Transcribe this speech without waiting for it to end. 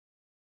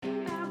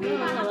You're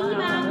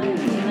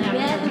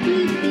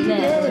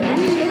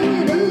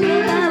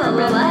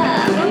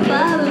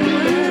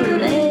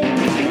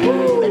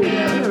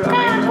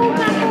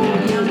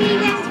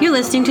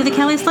listening to The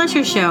Kelly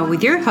Slusher Show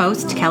with your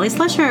host, Kelly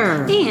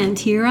Slusher. And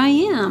here I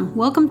am.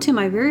 Welcome to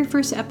my very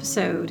first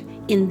episode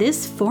in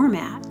this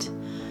format.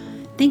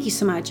 Thank you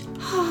so much.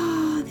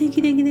 Oh, thank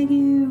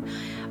you.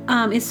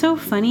 It's so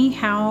funny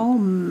how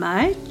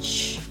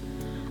much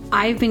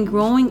I've been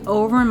going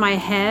over in my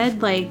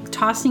head, like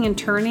tossing and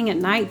turning at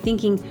night,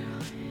 thinking,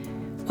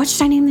 what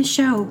should I name this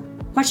show?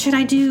 What should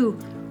I do?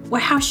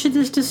 How should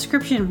this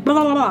description? Blah,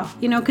 blah, blah, blah.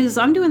 You know, because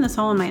I'm doing this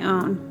all on my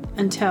own.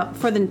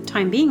 For the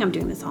time being, I'm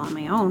doing this all on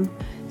my own.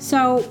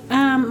 So,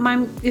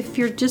 if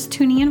you're just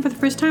tuning in for the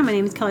first time, my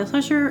name is Kelly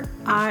Slusher.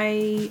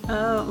 I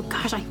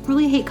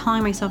really hate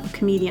calling myself a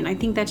comedian. I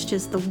think that's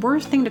just the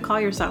worst thing to call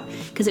yourself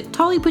because it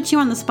totally puts you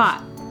on the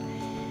spot.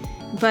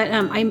 But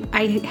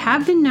I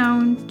have been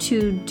known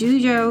to do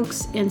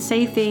jokes and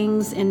say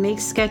things and make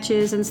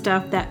sketches and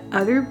stuff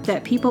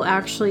that people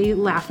actually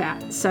laugh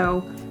at. So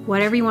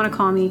whatever you want to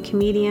call me,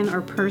 comedian or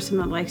person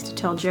that likes to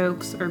tell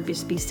jokes or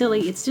just be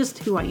silly, it's just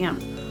who I am.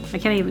 I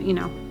can't even,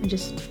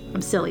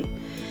 I'm silly.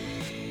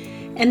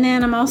 And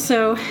then I'm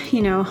also,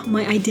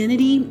 my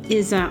identity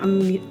is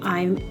I'm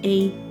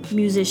a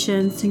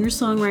musician,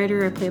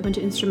 singer-songwriter. I play a bunch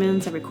of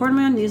instruments. I record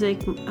my own music.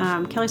 Kelly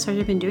Slusher,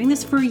 I've been doing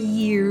this for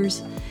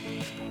years.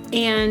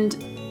 And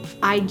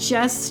I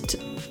just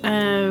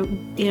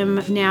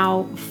am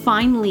now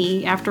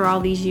finally, after all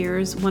these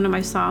years, one of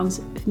my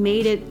songs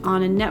made it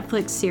on a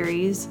Netflix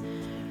series,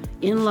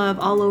 In Love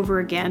All Over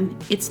Again.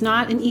 It's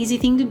not an easy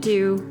thing to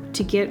do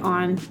to get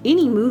on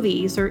any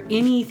movies or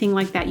anything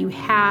like that. You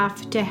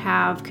have to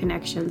have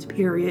connections,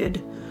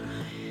 period.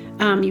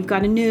 You've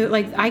got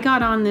I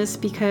got on this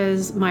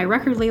because my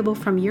record label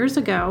from years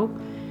ago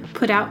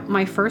put out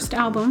my first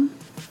album,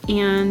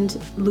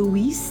 and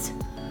Luis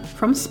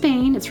from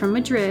Spain, it's from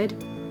Madrid,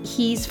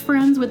 he's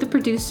friends with the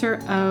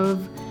producer of,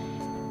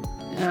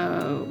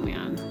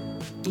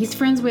 he's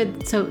friends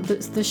with, so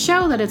the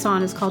show that it's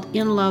on is called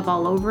In Love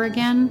All Over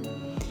Again.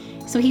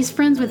 So he's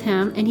friends with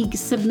him, and he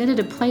submitted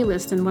a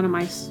playlist, and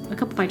a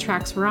couple of my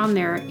tracks were on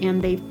there,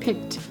 and they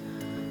picked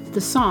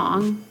the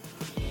song,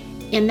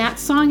 and that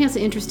song has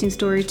an interesting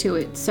story to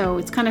it. So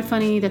it's kind of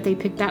funny that they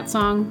picked that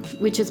song,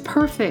 which is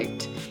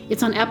perfect.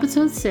 It's on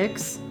episode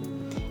 6,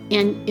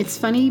 and it's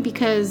funny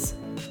because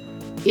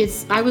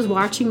I was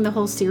watching the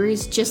whole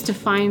series just to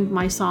find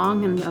my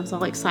song, and I was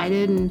all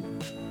excited,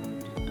 and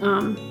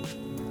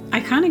I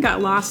kind of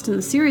got lost in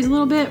the series a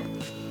little bit.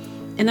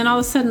 And then all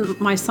of a sudden,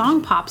 my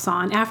song pops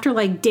on after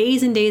like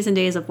days and days and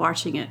days of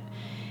watching it.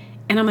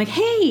 And I'm like,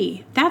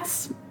 hey, that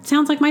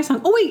sounds like my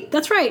song. Oh, wait,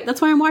 that's right. That's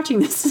why I'm watching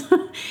this.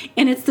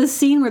 And it's the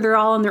scene where they're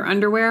all in their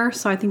underwear.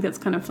 So I think that's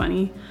kind of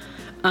funny.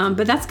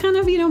 But that's kind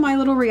of, my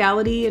little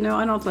reality. I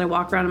don't know if I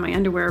walk around in my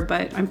underwear,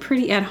 but I'm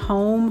pretty at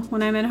home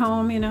when I'm at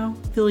home,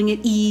 feeling at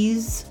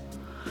ease.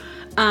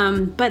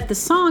 But the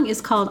song is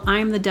called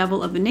I'm the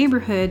Devil of the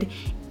Neighborhood.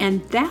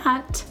 And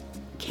that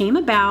came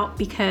about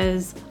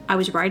because I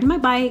was riding my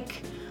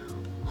bike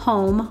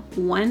home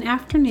one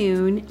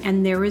afternoon,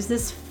 and there was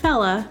this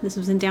fella, this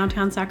was in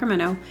downtown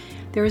Sacramento,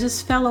 there was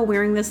this fella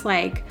wearing this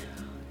like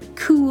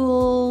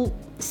cool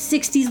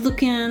 60s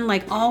looking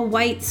like all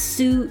white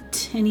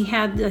suit, and he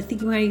had, I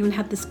think he might even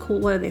had this cool,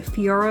 what are they,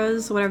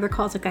 fioras, whatever they're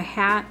called, it's like a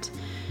hat,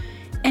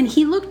 and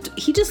he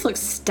just looked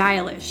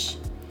stylish,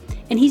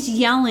 and he's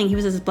yelling, he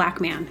was this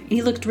black man, and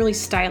he looked really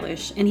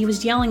stylish, and he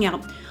was yelling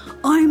out,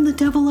 I'm the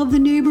devil of the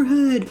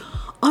neighborhood,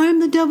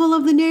 I'm the devil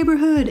of the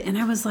neighborhood. And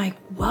I was like,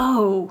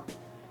 whoa.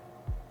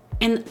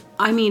 And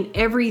I mean,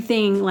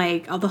 everything,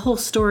 like the whole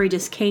story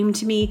just came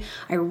to me.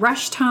 I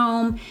rushed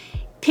home,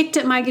 picked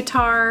up my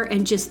guitar,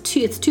 and it's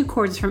 2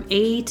 chords from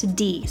A to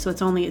D. So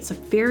it's a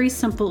very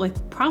simple, like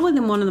probably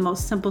one of the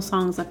most simple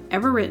songs I've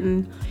ever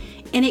written.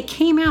 And it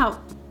came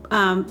out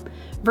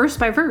verse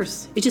by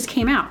verse. It just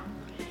came out.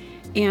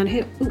 And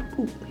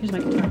here's my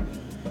guitar.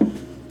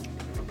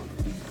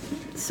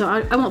 So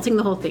I won't sing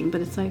the whole thing,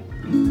 but it's like,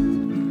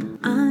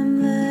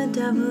 I'm the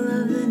devil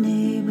of the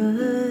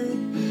neighborhood.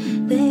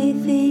 They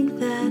think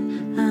that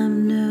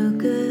I'm no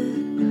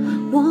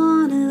good.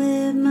 Wanna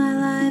live my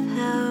life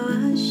how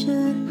I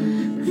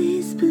should.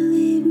 Please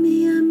believe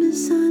me, I'm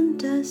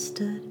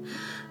misunderstood.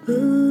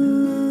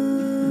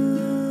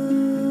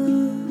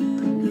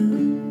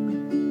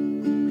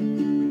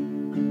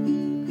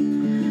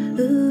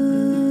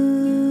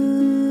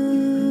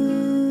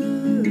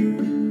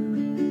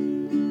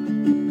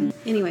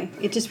 Anyway,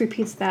 it just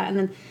repeats that, and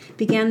then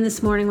began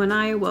this morning when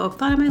I awoke,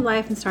 thought of my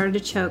life and started to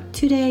choke.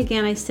 Today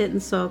again I sit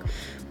and soak.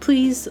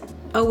 Please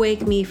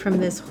awake me from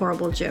this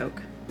horrible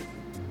joke.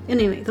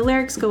 Anyway, the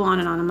lyrics go on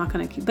and on. I'm not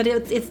going to keep, but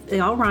it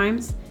all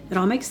rhymes. It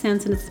all makes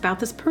sense, and it's about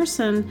this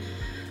person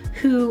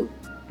who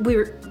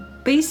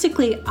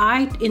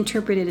I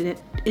interpreted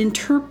it.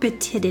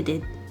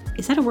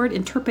 Is that a word?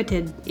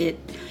 Interpreted it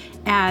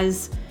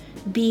as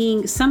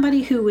being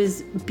somebody who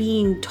is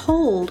being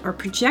told or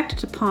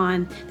projected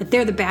upon that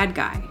they're the bad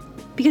guy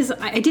because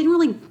I didn't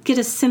really get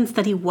a sense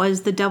that he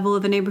was the devil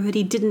of the neighborhood.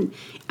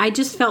 I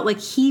just felt like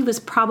he was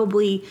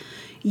probably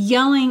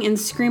yelling and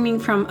screaming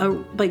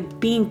from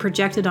being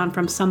projected on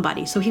from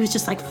somebody. So he was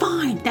just like,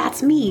 fine,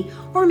 that's me.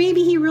 Or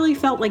maybe he really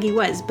felt like he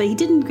was, but he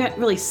didn't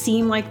really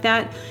seem like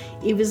that.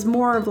 It was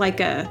more of like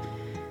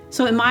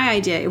so in my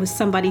idea, it was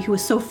somebody who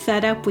was so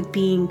fed up with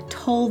being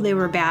told they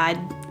were bad,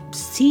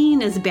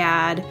 seen as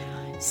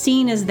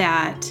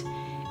that,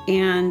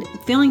 and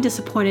feeling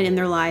disappointed in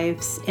their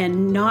lives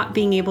and not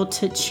being able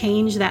to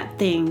change that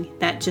thing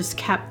that just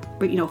kept,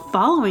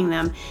 following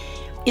them.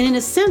 And in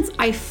a sense,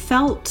 I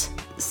felt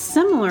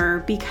similar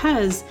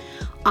because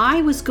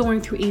I was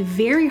going through a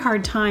very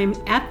hard time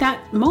at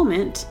that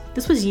moment.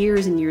 This was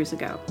years and years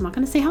ago. I'm not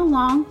going to say how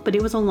long, but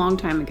it was a long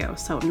time ago.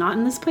 So not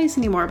in this place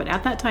anymore, but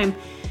at that time,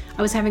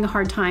 I was having a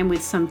hard time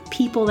with some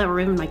people that were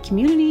in my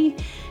community,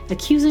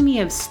 accusing me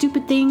of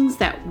stupid things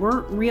that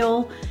weren't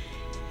real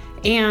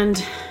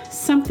and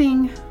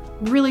something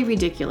really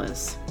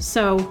ridiculous.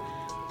 So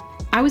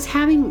I was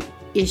having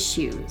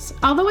issues.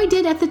 Although I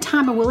did at the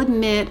time, I will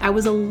admit, I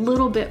was a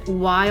little bit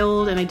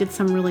wild and I did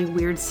some really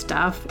weird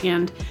stuff.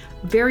 And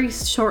very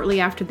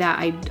shortly after that,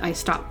 I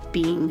stopped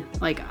being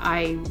like,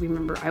 I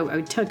remember,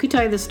 I could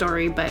tell you the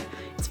story, but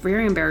it's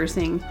very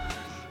embarrassing.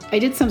 I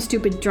did some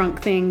stupid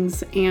drunk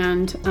things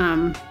and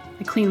I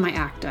cleaned my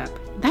act up.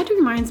 That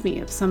reminds me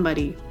of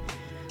somebody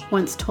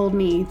once told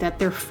me that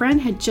their friend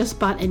had just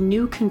bought a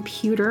new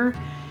computer,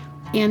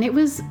 and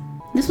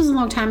this was a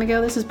long time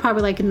ago. This is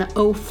probably like in the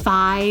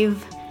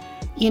 2005,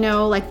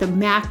 like the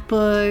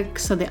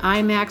MacBooks or the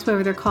iMacs,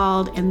 whatever they're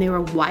called, and they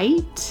were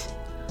white.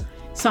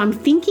 So I'm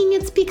thinking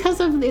it's because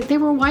they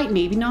were white.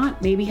 Maybe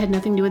not. Maybe it had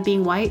nothing to do with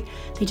being white.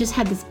 They just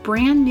had this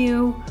brand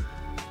new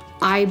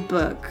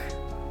MacBook,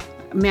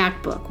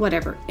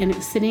 whatever, and it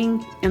was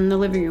sitting in the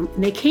living room.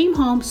 And they came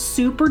home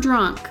super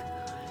drunk,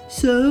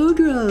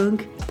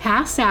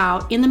 pass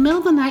out. In the middle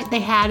of the night, they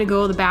had to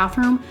go to the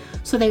bathroom.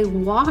 So they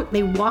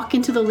walk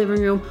into the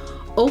living room,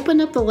 open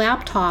up the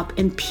laptop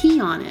and pee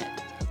on it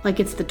like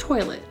it's the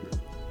toilet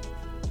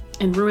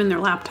and ruin their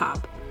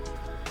laptop.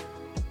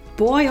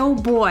 Boy, oh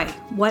boy,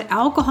 what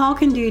alcohol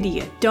can do to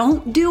you.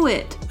 Don't do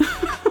it.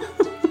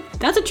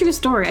 That's a true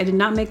story. I did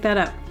not make that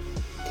up.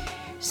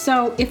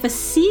 So if a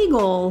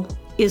seagull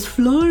is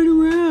flying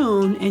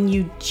around and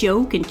you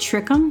joke and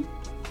trick them,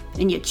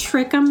 and you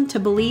trick them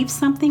to believe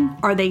something,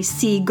 are they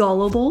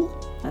seagullable?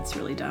 That's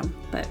really dumb,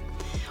 but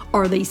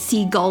are they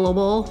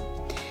seagullable?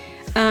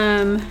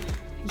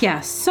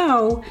 Yeah,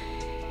 so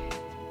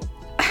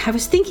I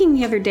was thinking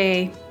the other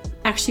day,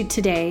 actually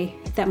today,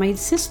 that my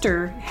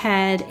sister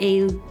had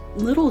a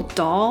little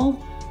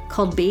doll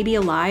called Baby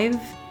Alive,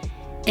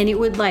 and it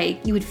would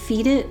you would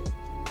feed it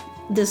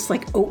this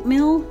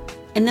oatmeal,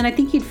 and then I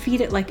think you'd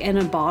feed it in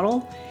a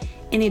bottle,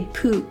 and it'd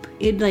poop.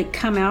 It'd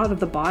come out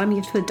of the bottom.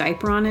 You'd put a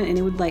diaper on it, and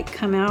it would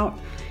come out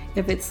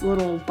of its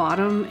little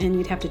bottom, and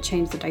you'd have to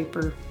change the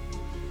diaper.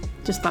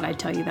 Just thought I'd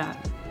tell you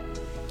that.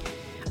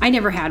 I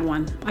never had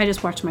one. I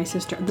just watched my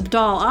sister. The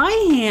doll I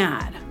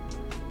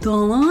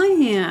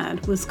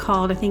had was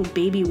called, I think,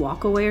 Baby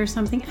Walkaway or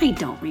something. I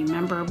don't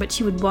remember, but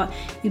she would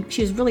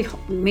she was really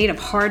made of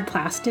hard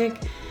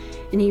plastic,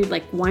 and you'd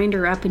wind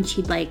her up, and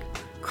she'd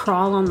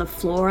crawl on the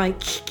floor,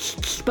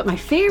 but my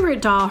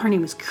favorite doll, her name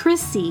was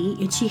Chrissy,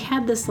 and she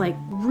had this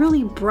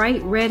really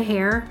bright red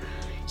hair.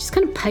 She's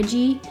kind of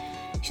pudgy.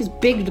 She's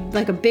big,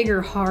 a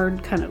bigger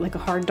hard, kind of like a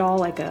hard doll,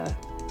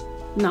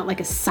 not like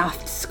a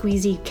soft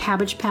squeezy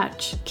Cabbage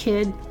Patch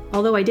Kid,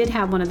 although I did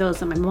have one of those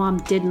that my mom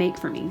did make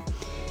for me.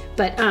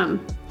 But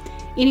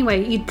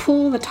anyway, you'd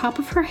pull the top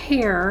of her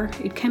hair,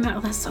 it'd come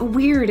out. That's so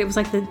weird. It was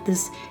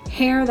this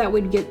hair that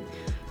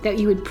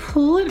you would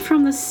pull it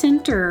from the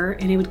center,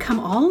 and it would come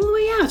all the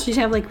way out. She'd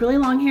have really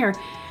long hair.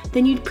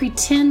 Then you'd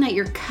pretend that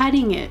you're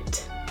cutting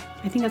it.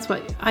 I think that's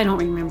what, I don't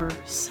remember.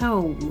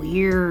 So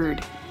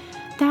weird.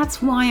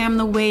 That's why I'm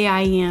the way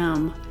I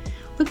am.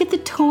 Look at the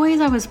toys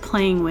I was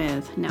playing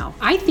with. No,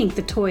 I think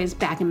the toys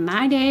back in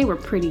my day were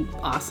pretty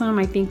awesome.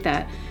 I think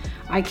that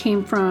I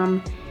came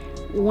from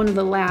one of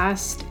the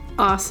last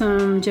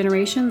awesome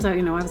generations. I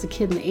was a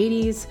kid in the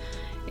 80s.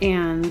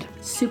 And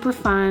super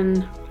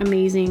fun,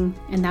 amazing,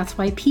 and that's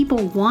why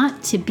people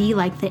want to be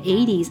like the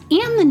 80s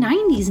and the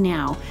 90s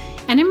now.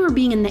 And I remember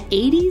being in the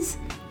 80s,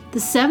 the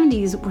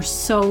 70s were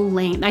so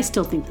lame. I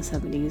still think the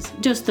 70s,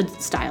 just the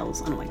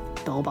styles on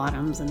bell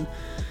bottoms,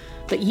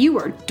 but you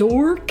were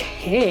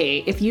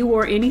dorky if you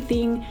wore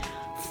anything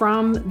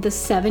from the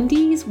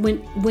 70s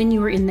when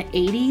you were in the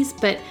 80s.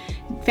 But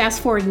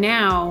fast forward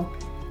now,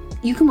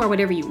 you can wear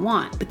whatever you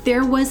want, but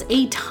there was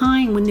a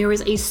time when there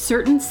was a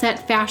certain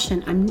set fashion.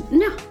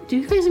 Do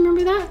you guys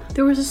remember that?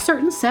 There was a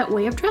certain set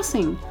way of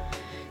dressing.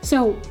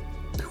 So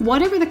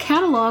whatever the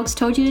catalogs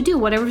told you to do,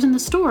 whatever's in the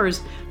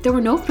stores, there were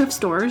no thrift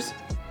stores.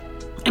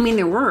 I mean,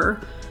 there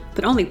were,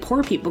 but only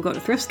poor people go to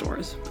thrift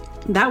stores.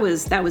 That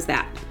was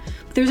that.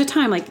 But there was a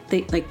time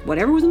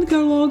whatever was in the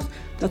catalogs,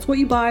 that's what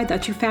you buy,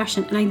 that's your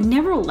fashion. And I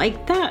never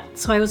liked that.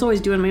 So I was always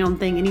doing my own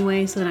thing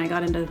anyway. So then I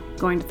got into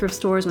going to thrift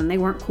stores when they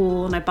weren't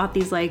cool. And I bought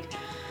these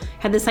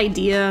had this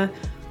idea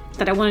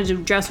that I wanted to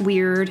dress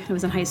weird. I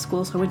was in high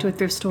school, so I went to a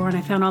thrift store and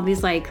I found all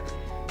these like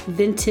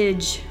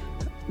vintage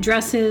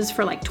dresses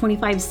for like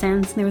 25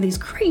 cents. And they were these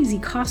crazy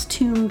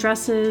costume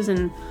dresses,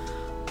 and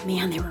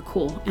man, they were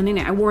cool. And then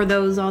I wore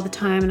those all the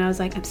time, and I was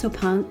like, I'm so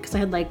punk, because I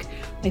had like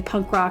my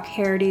punk rock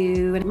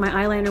hairdo, and my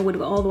eyeliner would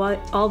go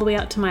all the way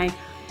out to my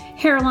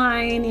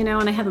hairline, you know,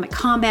 and I had my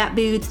combat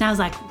boots, and I was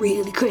like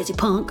really crazy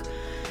punk.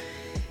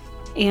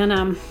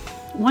 And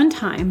one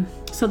time,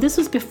 so this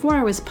was before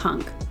I was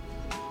punk,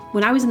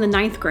 when I was in the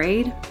 9th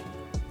grade,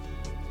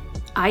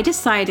 I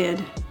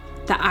decided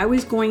that I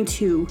was going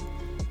to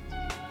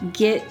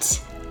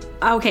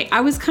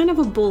I was kind of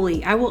a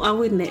bully.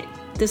 I'll admit,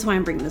 this is why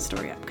I'm bringing this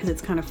story up, because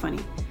it's kind of funny.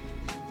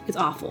 It's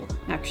awful,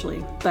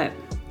 actually. But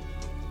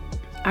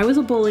I was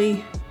a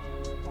bully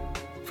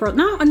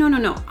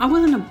no. I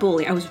wasn't a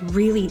bully. I was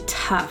really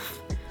tough.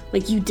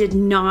 Like, you did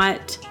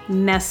not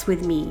mess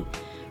with me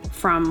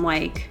from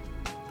like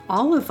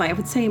all of my like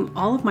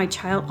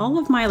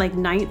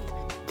 9th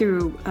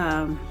through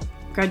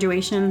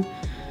graduation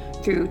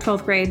through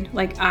 12th grade.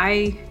 Like,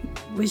 I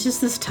was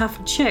just this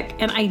tough chick,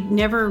 and I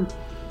never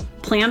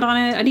planned on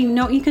it. I didn't even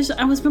know, because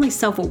I was really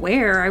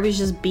self-aware. I was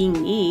just being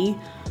me.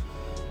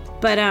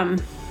 But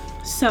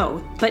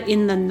but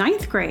in the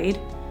 9th grade,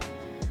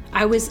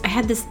 I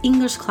had this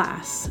English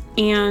class,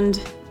 and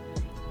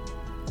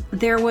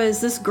there was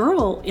this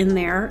girl in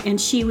there, and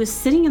she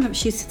sits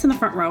in the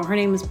front row. Her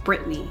name is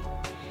Brittany.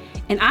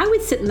 And I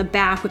would sit in the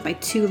back with my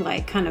two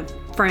like kind of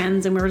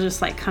friends, and we were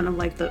just like kind of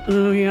like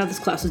this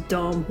class is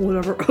dumb,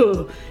 whatever,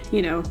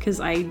 you know, because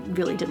I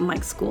really didn't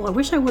like school. I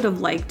wish I would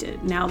have liked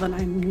it. Now that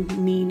I'm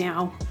me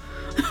now,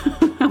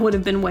 I would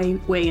have been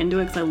way into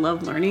it, because I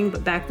love learning.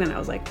 But back then I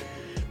was like,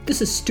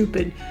 this is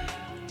stupid.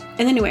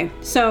 And anyway,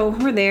 so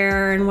we're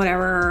there and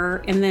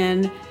whatever. And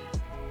then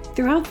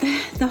throughout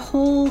the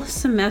whole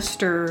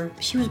semester,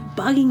 she was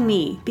bugging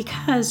me,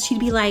 because teacher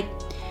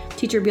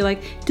would be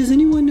like, does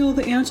anyone know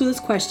the answer to this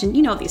question?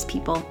 You know these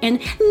people. And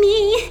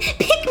me,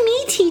 pick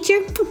me,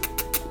 teacher.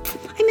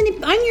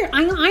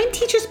 I'm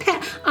teacher's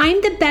pet. I'm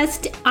the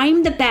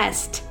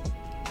best.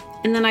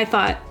 And then I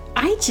thought,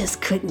 I just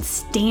couldn't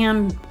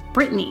stand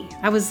Brittany.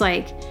 I was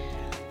like,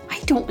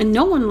 and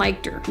no one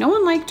liked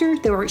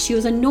her. She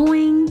was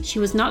annoying. She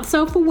was not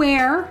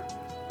self-aware.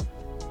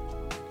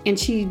 And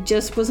she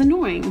just was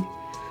annoying.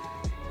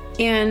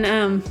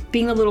 And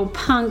being a little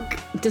punk,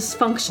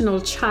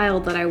 dysfunctional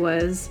child that I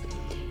was,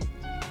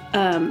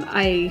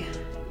 I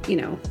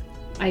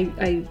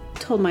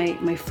told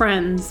my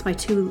friends, my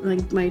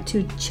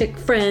two chick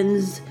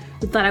friends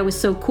who thought I was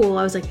so cool,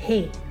 I was like,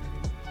 hey,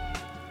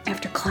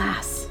 after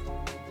class,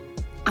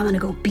 I'm gonna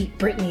go beat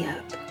Brittany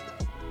up.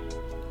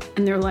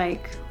 And they're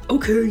like,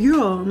 okay,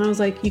 yeah. And I was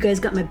like, you guys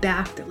got my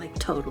back? They're like,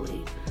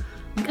 totally.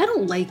 I'm like, I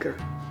don't like her.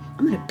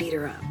 I'm gonna beat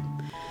her up.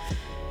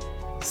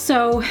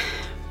 So,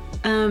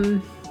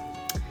 the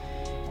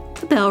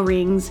bell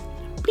rings.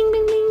 Bing,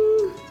 bing,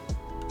 bing.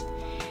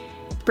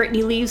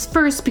 Brittany leaves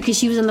first because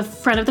she was in the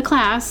front of the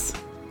class,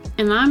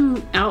 and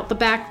I'm out the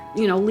back,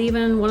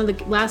 leaving one of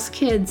the last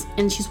kids,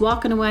 and she's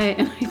walking away,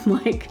 and I'm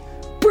like,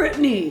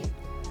 Brittany!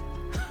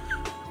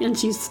 And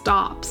she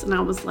stops, and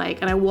I was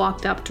like, and I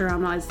walked up to her,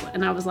 and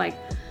I was like,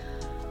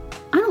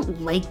 I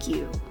don't like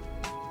you.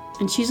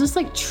 And she's just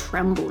like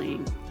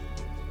trembling,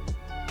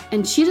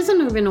 and she doesn't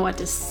even know what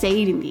to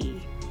say to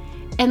me.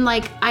 And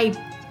like, I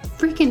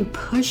freaking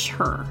push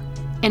her.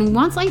 And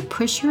once I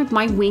push her,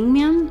 my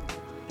wingman,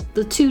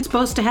 the two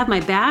supposed to have my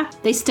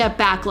back, they step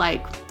back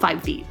like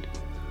 5 feet.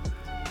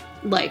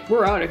 Like,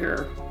 we're out of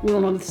here. We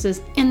don't know what this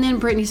is. And then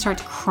Brittany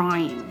starts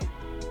crying.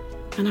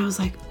 And I was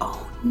like,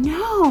 oh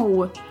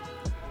no.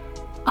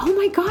 Oh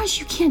my gosh,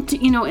 you can't do,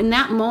 in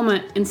that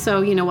moment. And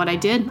so, you know what I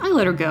did? I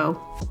let her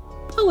go.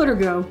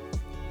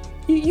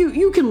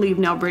 You can leave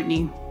now,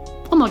 Brittany.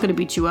 I'm not going to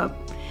beat you up.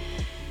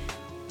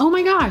 Oh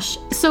my gosh.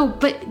 So,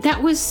 but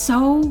that was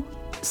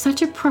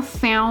such a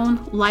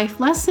profound life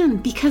lesson,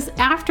 because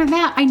after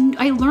that,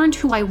 I learned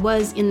who I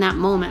was in that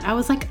moment. I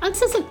was like,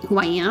 this isn't who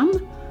I am.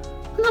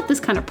 I'm not this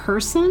kind of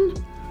person.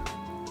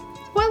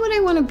 Why would I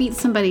want to beat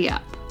somebody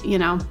up?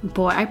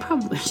 Boy,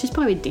 she's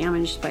probably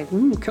damaged by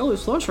Kelly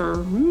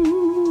Slusher.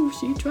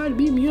 She tried to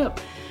beat me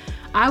up.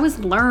 I was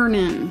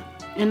learning.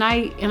 And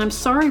I'm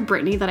sorry,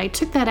 Brittany, that I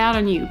took that out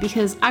on you,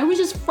 because I was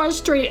just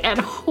frustrated at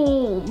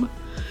home.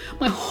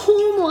 My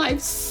home life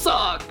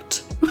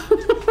sucked.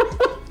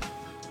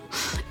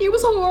 It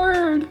was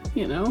hard,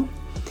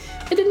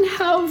 I didn't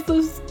have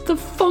the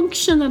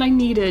function that I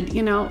needed,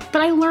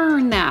 but I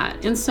learned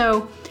that. And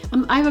so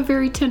I have a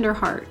very tender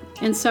heart.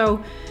 And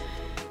so,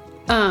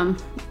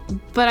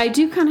 but I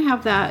do kind of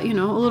have that, a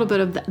little bit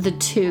of the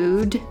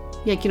tude.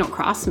 Like, you don't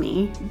cross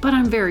me, but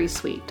I'm very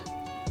sweet.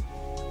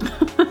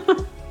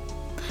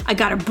 I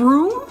got a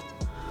broom,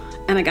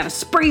 and I got a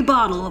spray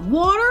bottle of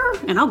water,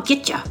 and I'll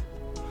get you.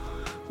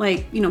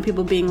 Like,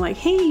 people being like,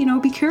 hey,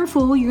 be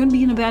careful, you're gonna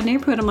be in a bad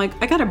neighborhood. I'm like,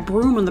 I got a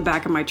broom in the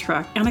back of my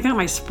truck, and I got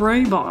my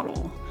spray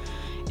bottle.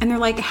 And they're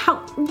like,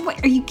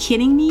 what, are you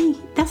kidding me?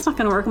 That's not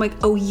going to work. I'm like,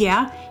 oh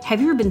yeah? Have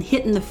you ever been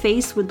hit in the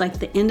face with like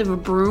the end of a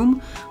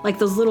broom? Like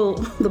those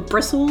the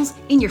bristles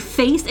in your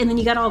face, and then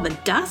you got all the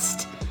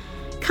dust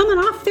coming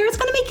off there? It's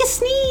going to make you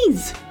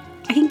sneeze.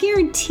 I can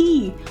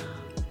guarantee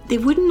they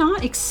would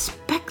not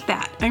expect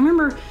that. I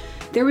remember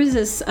there was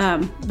this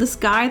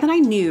guy that I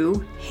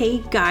knew,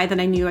 I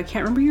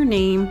can't remember your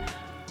name,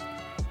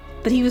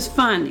 but he was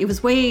fun. It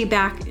was way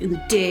back in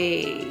the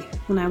day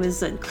when I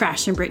was at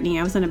Crash and Brittany.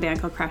 I was in a band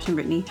called Crash and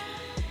Brittany.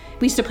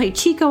 We used to play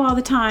Chico all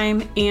the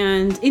time.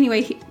 And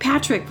anyway,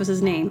 Patrick was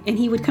his name. And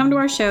he would come to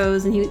our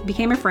shows and he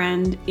became a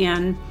friend.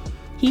 And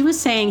he was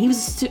saying, he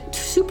was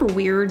super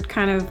weird,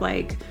 kind of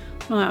like,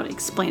 I don't know how to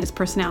explain his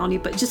personality,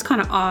 but just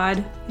kind of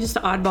odd. Just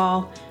an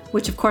oddball,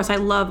 which of course I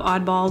love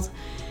oddballs.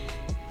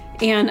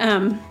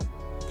 And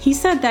he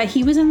said that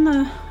he was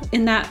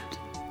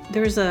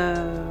there's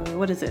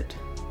a,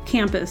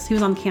 campus. He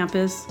was on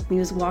campus. He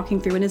was walking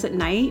through, and it's at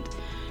night.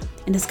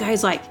 And this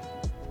guy's like,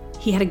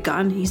 he had a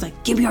gun. He's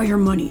like, give me all your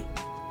money.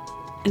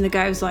 And the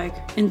guy was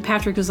like, and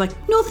Patrick was like,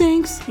 no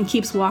thanks, and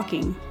keeps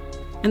walking.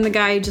 And the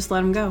guy just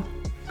let him go.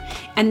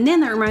 And then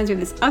that reminds me of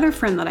this other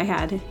friend that I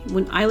had.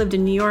 When I lived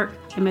in New York,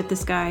 I met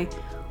this guy.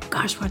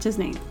 Gosh, what's his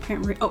name? I can't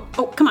remember.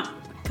 Oh, come on,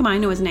 I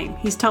know his name.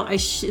 It's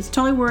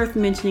totally worth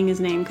mentioning his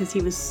name because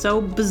he was so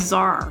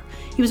bizarre.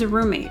 He was a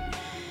roommate.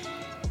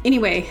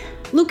 Anyway,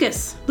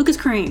 Lucas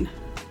Crane.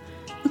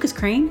 Lucas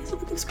Crane? Is it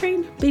Lucas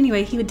Crane? But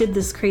anyway, he did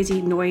this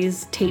crazy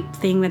noise tape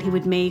thing that he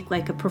would make,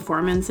 like a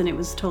performance, and it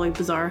was totally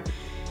bizarre.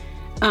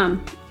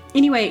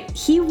 Anyway,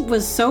 he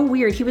was so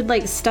weird. He would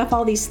like stuff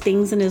all these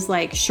things in his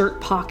like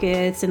shirt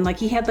pockets, and like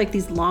he had like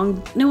these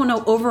long,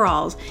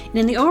 overalls. And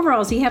in the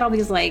overalls, he had all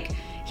these like,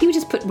 he would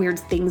just put weird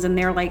things in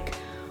there, like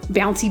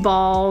bouncy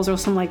balls or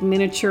some like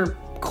miniature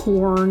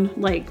corn,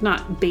 like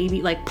not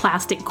baby, like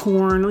plastic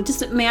corn.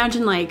 Just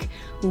imagine like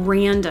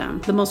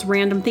the most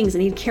random things,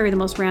 and he'd carry the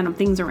most random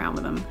things around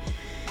with him.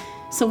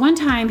 So one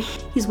time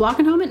he's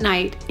walking home at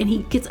night and he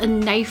gets a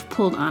knife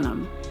pulled on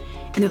him,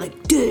 and they're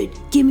like, dude,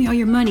 give me all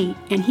your money.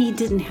 And he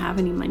didn't have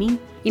any money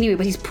anyway,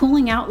 but he's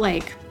pulling out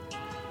like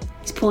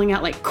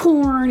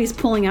corn, he's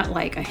pulling out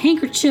like a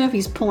handkerchief,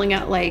 he's pulling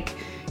out like,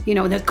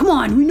 come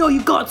on, we know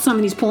you got some.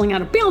 And he's pulling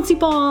out a bouncy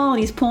ball, and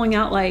he's pulling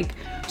out like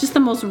just the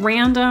most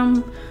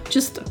random,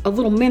 just a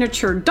little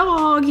miniature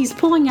dog. He's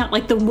pulling out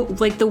like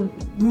the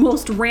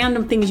most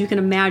random things you can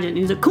imagine. And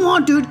he's like, come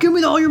on, dude, give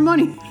me all your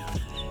money.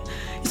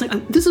 He's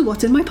like, this is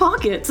what's in my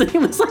pockets. And it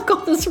was like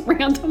all this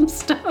random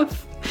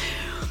stuff.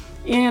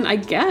 And I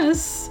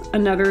guess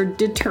another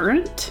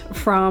deterrent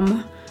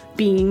from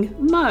being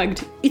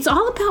mugged. It's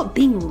all about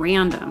being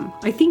random.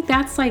 I think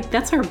that's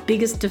our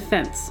biggest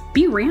defense.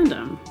 Be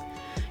random.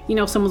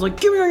 Someone's like,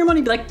 give me all your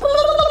money. Be like,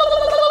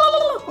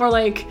 or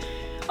like,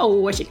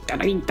 oh,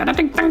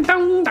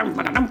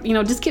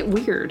 just get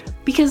weird,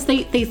 because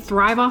they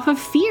thrive off of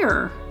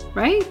fear,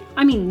 right?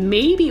 I mean,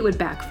 maybe it would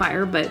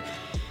backfire, but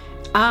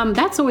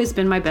that's always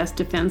been my best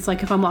defense.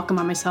 Like if I'm walking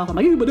by myself, I'm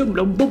like, I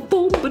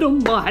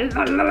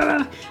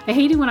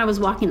hated when I was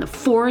walking the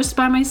forest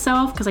by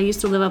myself, because I used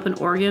to live up in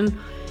Oregon,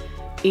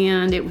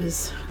 and it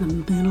was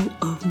in the middle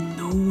of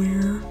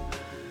nowhere.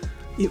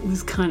 It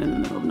was kind of in the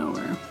middle of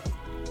nowhere.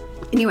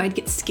 Anyway, I'd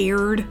get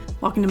scared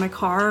walking to my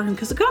car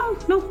because,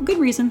 no, good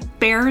reason.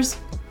 Bears.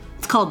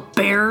 It's called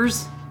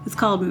bears. It's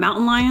called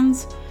mountain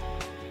lions.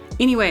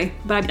 Anyway,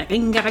 but I'd be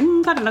like,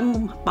 I'm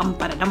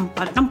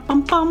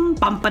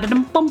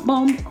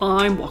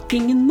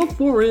walking in the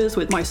forest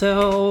with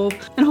myself,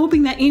 and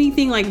hoping that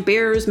anything like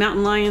bears,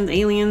 mountain lions,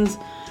 aliens,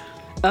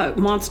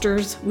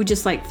 monsters would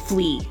just like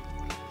flee,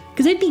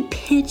 because it'd be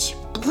pitch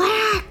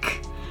black.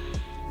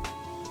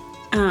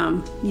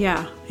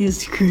 Yeah,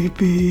 it's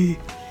creepy.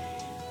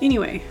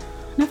 Anyway,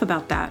 enough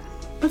about that.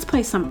 Let's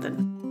play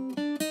something.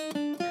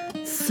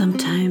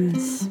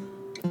 Sometimes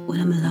when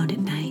I'm alone at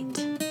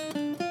night,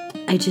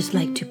 I just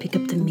like to pick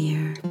up the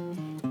mirror,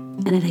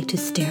 and I like to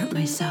stare at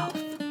myself,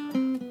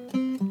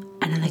 and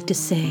I like to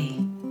say,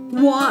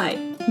 why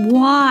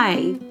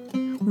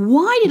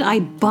did I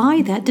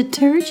buy that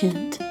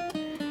detergent?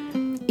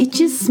 It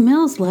just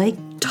smells like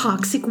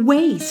toxic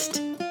waste.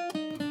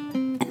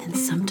 And then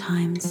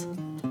sometimes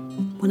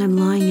when I'm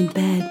lying in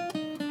bed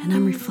and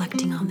I'm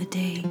reflecting on the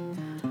day,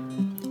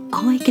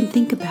 all I can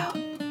think about,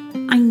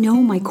 I know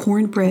my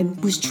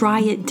cornbread was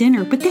dry at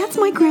dinner, but that's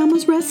my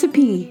grandma's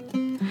recipe.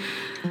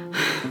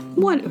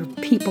 What are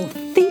people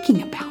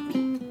thinking about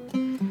me?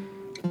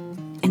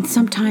 And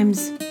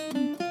sometimes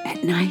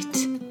at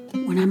night,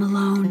 when I'm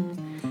alone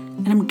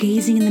and I'm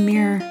gazing in the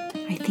mirror,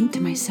 I think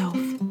to myself,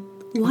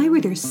 why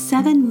were there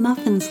 7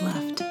 muffins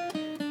left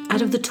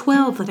out of the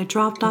 12 that I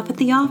dropped off at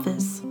the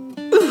office?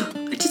 Ugh,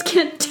 I just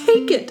can't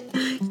take it.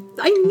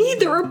 I need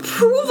their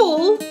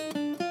approval.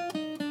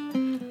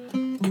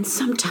 And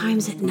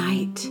sometimes at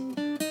night,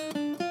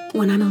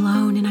 when I'm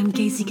alone and I'm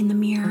gazing in the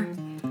mirror,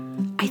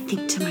 I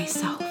think to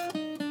myself,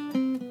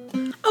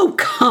 oh,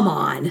 come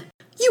on.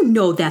 You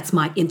know that's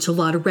my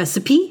enchilada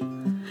recipe.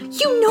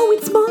 You know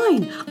it's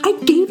mine. I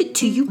gave it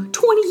to you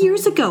 20 20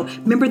 years ago.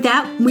 Remember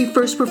that when we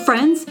first were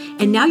friends?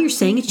 And now you're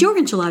saying it's your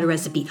enchilada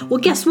recipe. Well,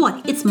 guess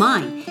what? It's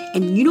mine.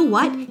 And you know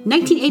what?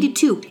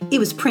 1982, it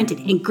was printed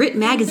in Grit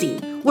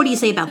magazine. What do you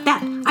say about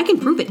that? I can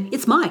prove it.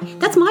 It's mine.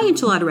 That's my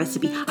enchilada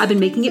recipe. I've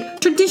been making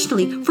it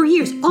traditionally for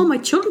years. All my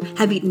children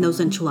have eaten those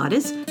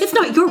enchiladas. It's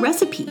not your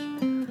recipe.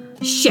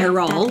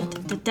 Cheryl.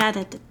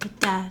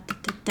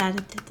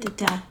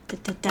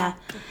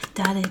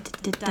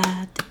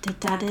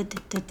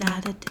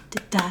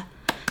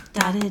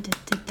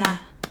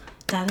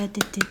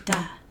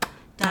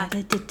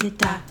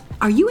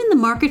 Are you in the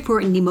market for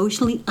an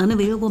emotionally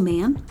unavailable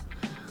man?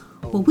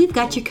 Well, we've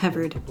got you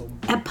covered.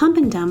 At Pump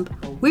and Dump,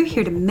 we're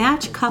here to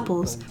match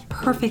couples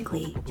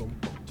perfectly.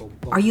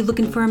 Are you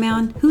looking for a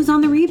man who's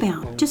on the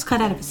rebound, just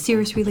got out of a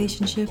serious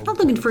relationship, not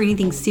looking for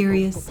anything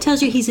serious,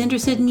 tells you he's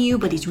interested in you,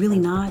 but he's really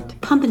not?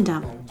 Pump and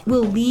Dump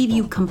will leave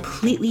you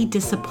completely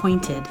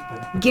disappointed.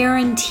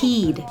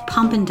 Guaranteed.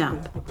 Pump and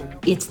Dump.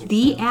 It's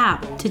the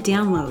app to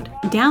download.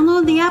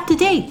 Download the app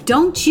today.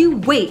 Don't you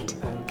wait,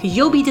 because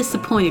you'll be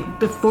disappointed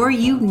before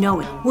you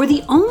know it. We're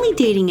the only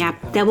dating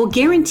app that will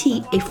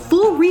guarantee a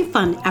full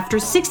refund after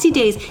 60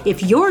 days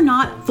if you're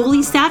not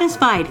fully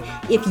satisfied.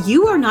 If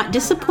you are not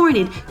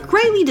disappointed,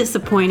 greatly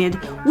disappointed,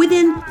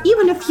 within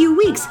even a few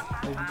weeks,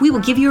 we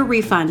will give you a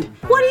refund.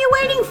 What are you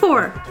waiting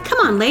for? Come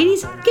on,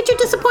 ladies, get your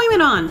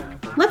disappointment on.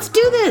 Let's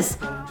do this.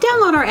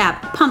 Download our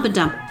app, Pump and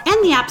Dump,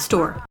 and the App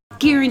Store.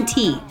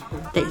 Guarantee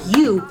that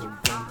you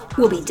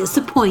will be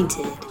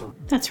disappointed.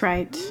 That's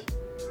right.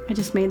 I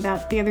just made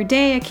that the other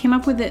day. I came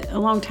up with it a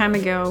long time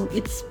ago.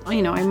 It's, I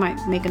might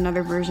make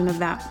another version of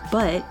that,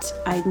 but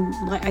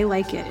I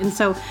like it. And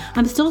so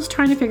I'm still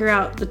trying to figure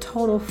out the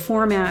total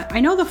format.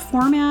 I know the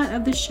format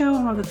of the show. I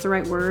don't know if that's the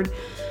right word,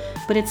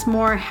 but it's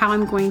more how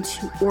I'm going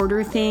to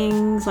order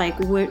things. Like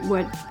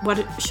what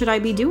should I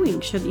be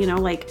doing?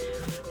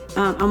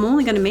 I'm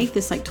only going to make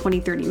this like 20,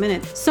 30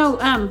 minutes. So,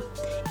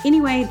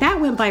 anyway, that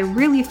went by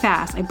really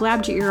fast. I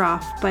blabbed your ear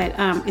off, but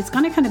it's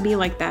going to kind of be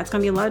like that. It's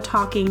going to be a lot of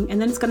talking,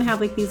 and then it's going to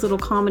have like these little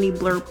comedy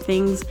blurb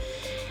things.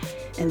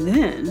 And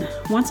then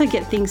once I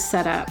get things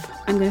set up,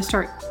 I'm going to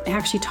start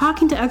actually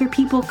talking to other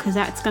people, because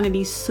that's going to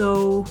be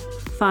so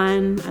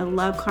fun. I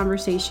love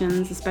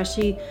conversations,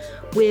 especially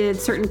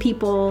with certain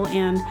people,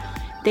 and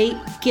they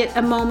get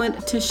a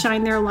moment to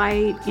shine their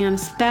light, and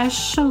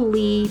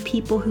especially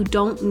people who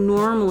don't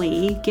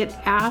normally get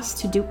asked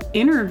to do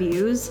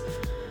interviews,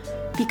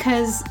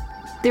 because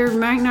there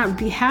might not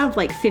have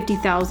like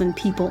 50,000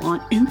 people on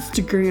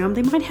Instagram.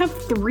 They might have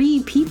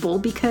 3 people,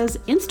 because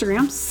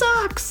Instagram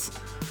sucks.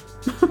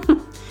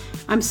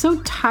 I'm so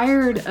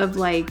tired of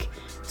like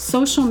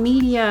social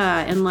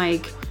media, and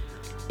like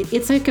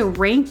it's like a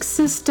rank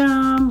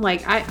system.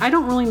 Like I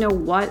don't really know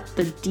what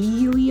the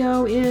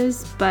dealio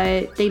is,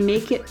 but they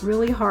make it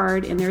really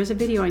hard. And there's a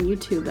video on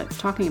YouTube that's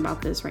talking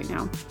about this right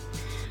now.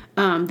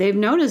 They've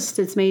noticed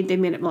they made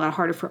it a lot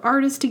harder for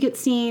artists to get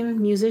seen,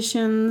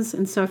 musicians.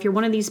 And so if you're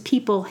one of these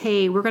people,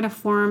 hey, we're going to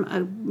form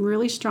a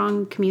really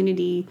strong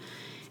community,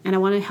 and I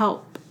want to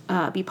help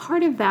be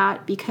part of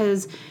that,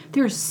 because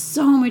there's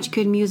so much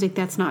good music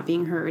that's not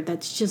being heard.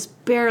 That's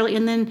just barely.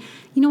 And then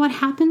you know what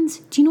happens?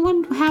 Do you know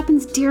what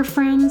happens, dear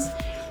friends?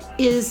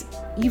 Is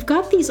you've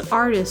got these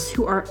artists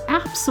who are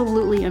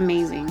absolutely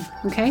amazing,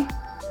 okay?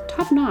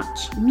 Top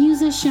notch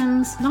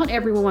musicians, not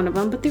every one of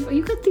them, but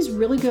you've got these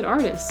really good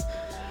artists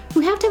who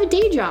have to have a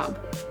day job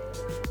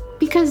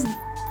because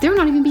they're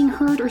not even being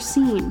heard or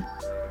seen.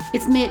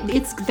 It's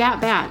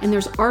that bad. And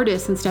there's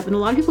artists and stuff, and a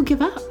lot of people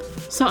give up.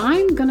 So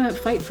I'm gonna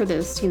fight for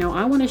this.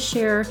 I want to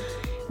share,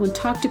 I want to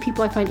talk to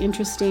people I find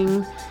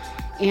interesting,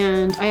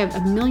 and I have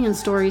a million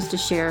stories to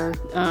share.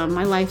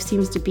 My life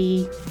seems to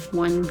be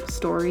one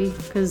story,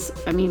 because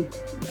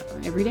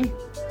every day,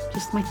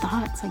 just my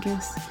thoughts, I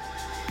guess.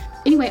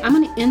 Anyway, I'm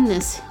gonna end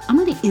this.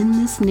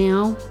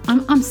 Now.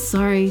 I'm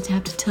sorry to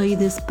have to tell you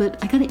this,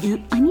 but I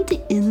need to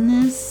end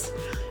this.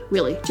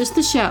 Really, just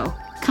the show.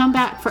 Come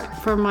back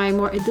for my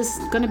more. This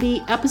is gonna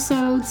be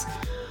episodes.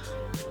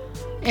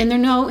 And they're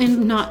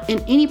not in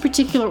any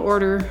particular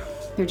order.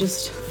 They're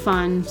just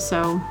fun.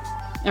 So,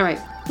 all right.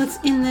 Let's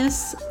end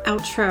this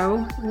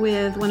outro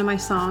with one of my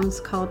songs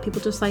called People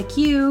Just Like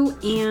You.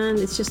 And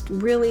it's just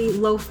really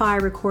lo-fi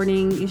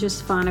recording. It's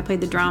just fun. I played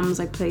the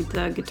drums. I played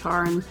the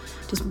guitar. And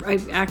I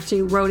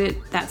actually wrote it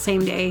that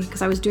same day,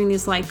 because I was doing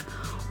this like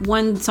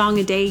one song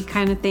a day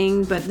kind of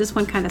thing. But this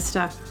one kind of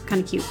stuff.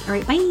 Kind of cute. All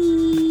right. Bye.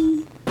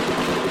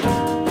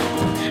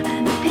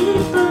 And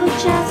people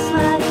just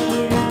like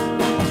you,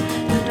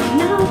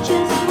 know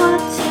just what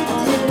to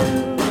do,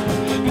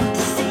 and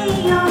to see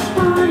your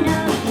point of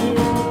view.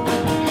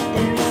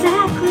 They're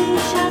exactly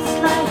just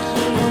like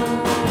you.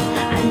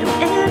 I know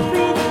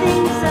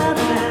everything's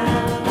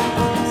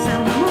about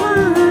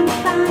someone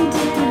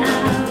finding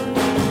out,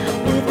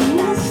 with a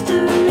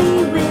mystery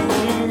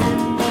within.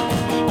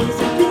 Is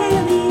it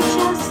really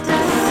just a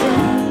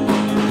sin?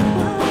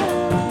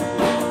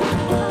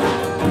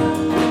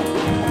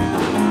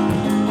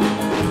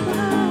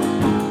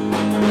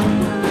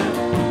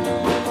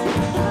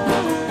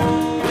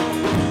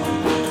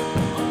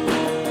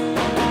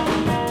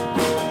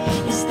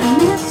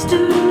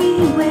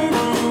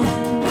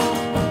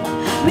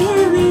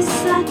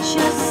 such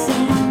a